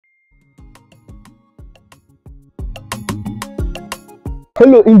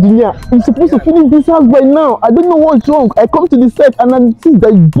Hello, engineer. I'm supposed to finish this house by now. I don't know what's wrong. I come to the set and I see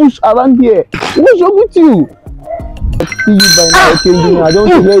there's bush around here. What's wrong with you? I'll see you by now, okay, engineer. I don't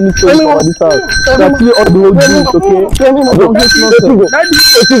want to hear any stories about this house. So I clear all the whole dreams, okay? I don't hate nonsense.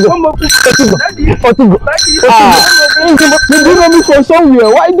 You do know me from somewhere.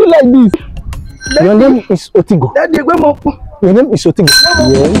 Why do you like this? Your name is Otigo. Your name is Otigo.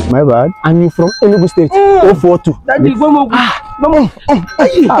 Yes, my bad. And you're from Enugu State. 042.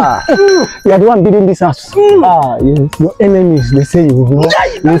 You are the one building this house. Yes. Your enemies, they say you will not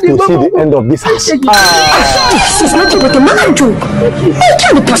live to see the end of this house. This is not what a man do. It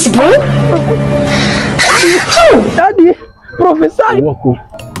can't be possible. Daddy, Professor.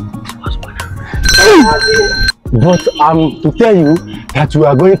 But I'm to tell you that you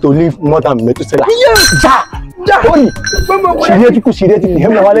are going to live more than Methuselah. Yes. Only.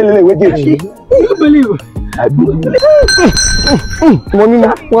 You believe? I believe.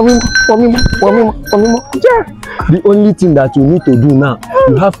 The only thing that you need to do now,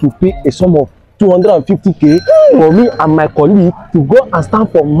 you have to pay a sum of 250k for me and my colleague to go and stand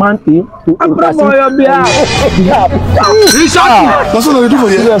for mountain to intercede on your behalf. That's what I do for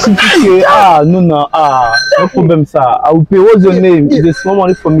you. 250k. No problem, sir. I will pay. What's your name? It's a small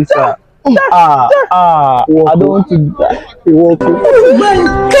money for me, sir. I don't want to die. Oh my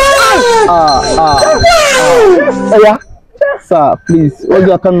God! Yeah. Sir, please. What's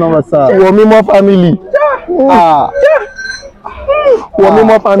your account number, sir? Womimo family.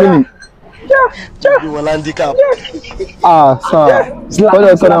 Womimo family. You will handicap. Sir. What's your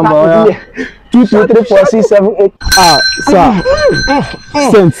account number? 2, 2, 3, 4, 6, 7, 8. Sir.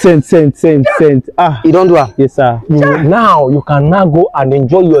 Send. You don't do it? Yes, sir. Now you can now go and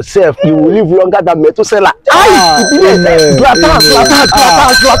enjoy yourself. You will live longer than Methuselah. I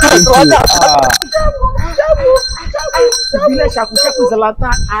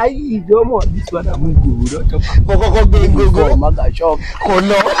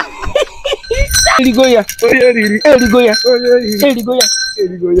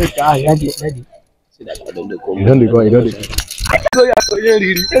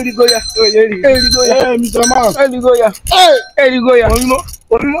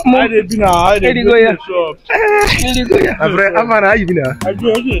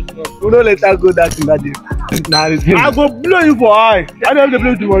go blow you for eye. I don't have to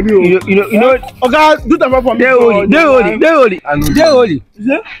blow you for you. You know. Okay, do that for me. They holy.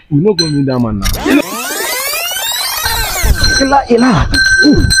 We no go meet that man now.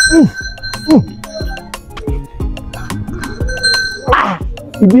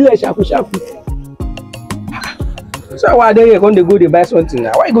 So why they going to go to buy something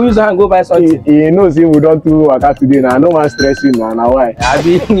now? Why you go use and go buy something? He knows we don't do work today now. No one stress you now. Now why? I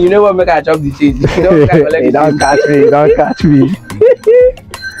mean, you never make a chop the change. You don't catch me.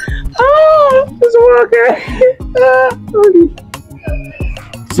 It's okay.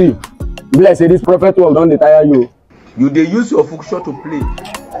 See, bless you, this prophet will don't tire you. You they use your function to play.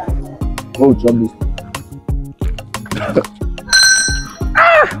 Oh, drop this.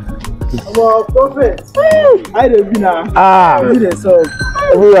 Prophet. I don't know.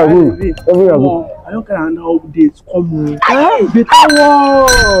 Everywhere good. I don't care how dates come.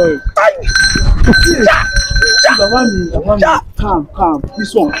 Calm.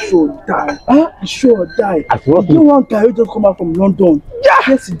 This one sure die. Sure die. You one guy who just come out from London.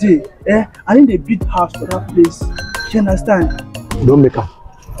 Yesterday, I need a big house for that place. You understand? Don't make her.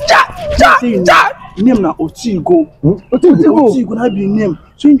 Name na Otigo. Otigo na be name.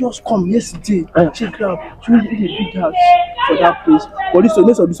 So you just come yesterday. Check it out. So you need a big house for that place. But this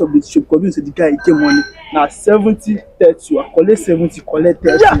next of this of the shop, because you say the guy get money. Now 70-30. I collect 70, collect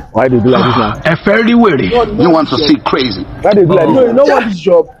 30. Why do you do like this now? A fairly weary. You want to see crazy. Why do you do like this? No, you don't want this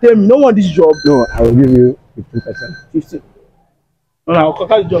job. Tell me, you don't want this job. No, I will give you 15%. 50. No, I'll cut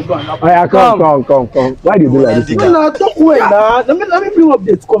the job down. Come. Why do you do like this? No, talk well now. Let me bring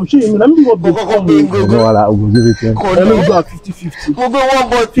updates. Come, show you. Let me bring updates. No, I will give it to you. Let me go at 50-50. We'll go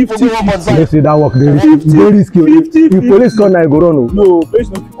 1.50. You see that work, very risky. If police come, I go run. No, police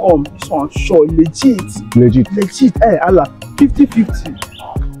not come. This one sure, legit. Hey, Allah, 50-50.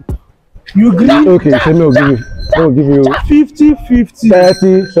 You agree? Okay, tell me, I'll give you 50-50.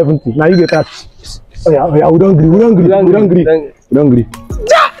 30-70. Now you get that. Oh yeah, we don't agree. The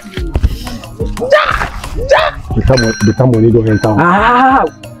time when you go in town. I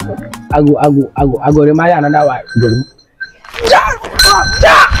go to my another wife.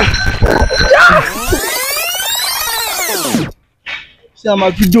 See, I'm a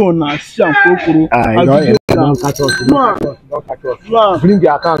video now. See, I'm Don't catch us. Bring the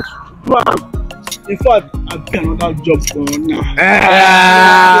account. In fact, I've got another job for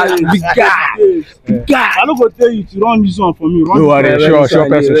now. Big guy. Big guy. I'm not going to tell you to run this one for me. Run No this worry, one. sure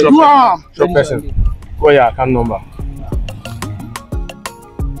person. Sure person. Call your account number.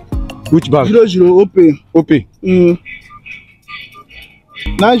 Which bank? 00 open. OP.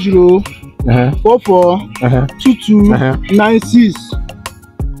 90 44 22 96.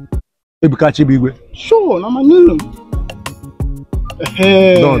 Ebuka Chibigwe. Sure, now my name.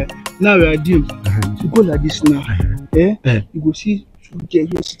 Done. Now we are deal. You go like this now. You go see two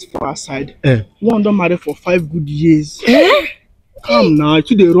girls sit for our side. One don't marry for 5 good years. Come now,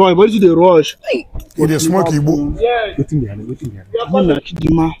 to the rush, but to the rush. You dey smoke Igbo. Waiting behind.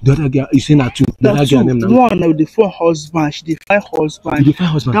 The other girl, you say na two. The other girl name now. one now the 4 husband, she the 5 husband. The 5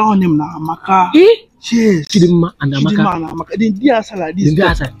 husband. That one name na Amaka. Yes. Chidima and Amaka. Then they are like this. Then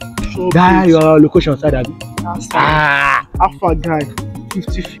outside. That your location outside abi. Alpha guy,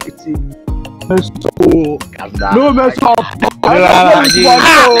 50-50. No mess up.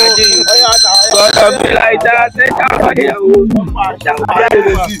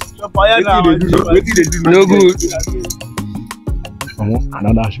 No good.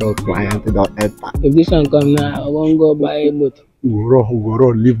 Another short client don't enter. If this one come now, I won't go buy a boat. We will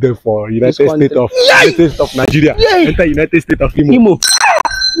run, leave them for United States of Nigeria. Enter United States of Imo.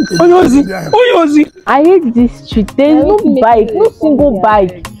 Oyozi. I hate this street. There's no bike, no single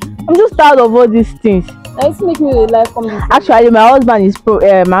bike. I'm just tired of all these things. Let's make me like come. Actually, my husband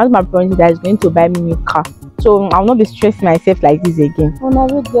promised that he's going to buy me a new car. So I'll not be stressing myself like this again. When I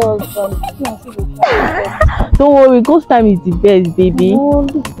read the husband, Don't worry, ghost time is the best, baby. no,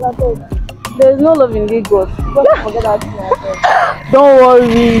 there's no love in Lagos. Just forget that thing. Don't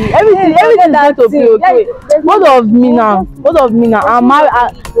worry. Everything's going to be okay. Both of me now. I'm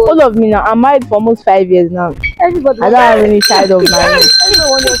married for almost 5 years now. Everybody. I don't have any child of my own.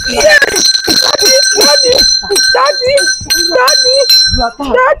 Everyone else. Daddy.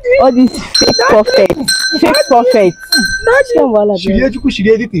 All these fake prophets. Daddy. What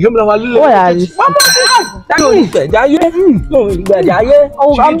are these?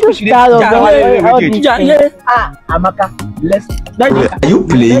 I'm just tired of all these things. Amaka, Are you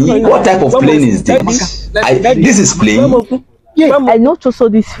playing? What type of plane is this? This is playing. I know also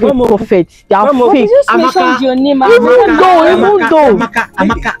these fake prophets. They are fake. You just mentioned your name. Even though.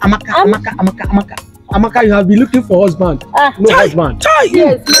 Amaka, you have been looking for husband. No husband.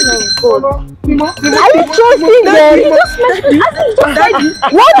 Yes, no. Are you trusting them? You just mentioned.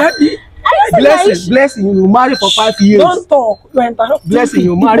 What? Blessing, you marry for 5 years. Don't talk. Blessing,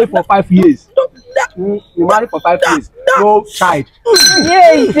 you marry for 5 years. You marry for 5 years. No child.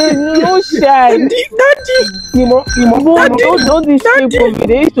 Yes, there's no child. Daddy. Don't these people,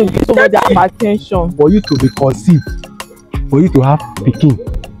 they used to give so much attention. For you to be conceived, for you to have pikin,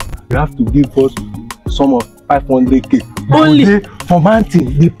 you have to give us sum of 500k. Only for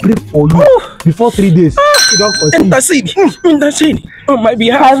mountain, they pray for you before 3 days. You don't conceive. Intercede on my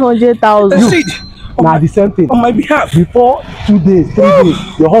behalf. 500,000. Now the same thing. On my behalf. Before 2 days, 3 days,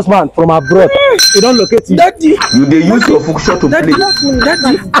 your husband from abroad, you don't locate you. Daddy. You dey use your function to play.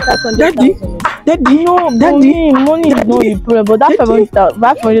 Daddy. Money is not the problem, but that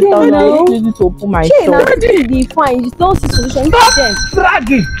 500,000 I used to open my shop. Daddy, be fine. You don't see solution. Do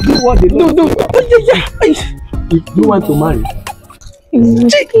what they love. If you want to marry,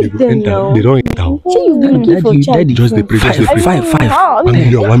 Keep them now. they don't enter. You've been looking for child. Just the price, just the price. 1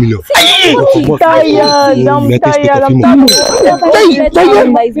 million. I'm tired.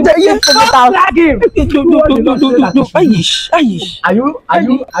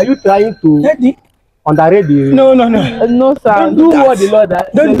 Are you trying to underrate the? No. No, sir. Don't do what the Lord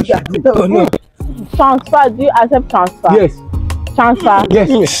has. No. Transfer. Do you accept transfer? Yes. Transfer.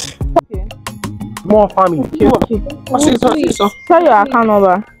 Yes. Okay. More family. Okay. So. Tell your account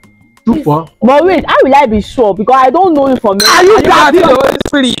number. 24. But wait, how will I be sure? Because I don't know information. Are you Daddy the Holy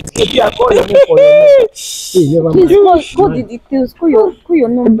Spirit? Please call the details. Call your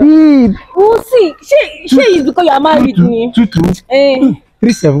number. Babe. Oh, see, she is because you are married me.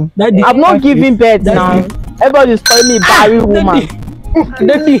 37. Daddy. I'm not giving birth now. Everybody's calling me Barry woman.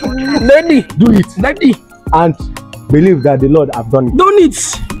 Daddy. Do it. Daddy. And believe that the Lord have done it. Don't it.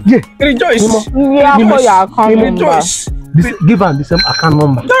 Yeah. Rejoice. Yeah, call your account number. Rejoice. Give her the same account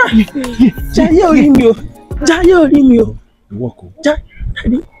number. Jaya Orimio. Walk. Daddy.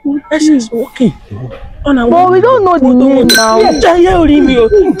 She's walking. But we don't know the name now. Jaya Orimio.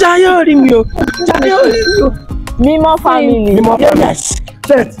 Mimo family. Yes.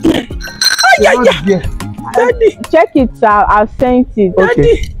 Set. Daddy. Check it, sir. I've sent it.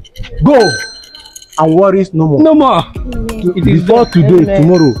 Okay. Go. And worries no more. No more. Before today,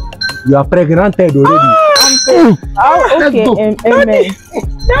 tomorrow, You are pregnant already. Okay, amen.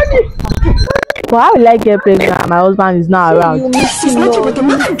 Daddy. But how will I get pregnant? My husband is not around. You miss him, no.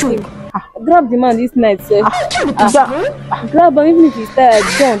 Grab the man this night, sir. Grab him even if he's tired.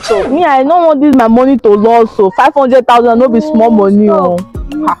 Don't talk. Me, I don't want this my money to lose. So 500,000 no be small money.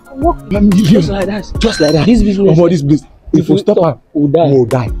 Let me give you. Just like that. Just like that. This business. This business. If we stop her, we'll die. We'll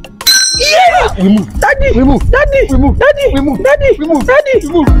die. Yeah! We move. Daddy! We move. Daddy! We move. Daddy! We move. Daddy! We move. Daddy! We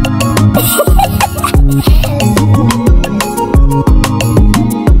move.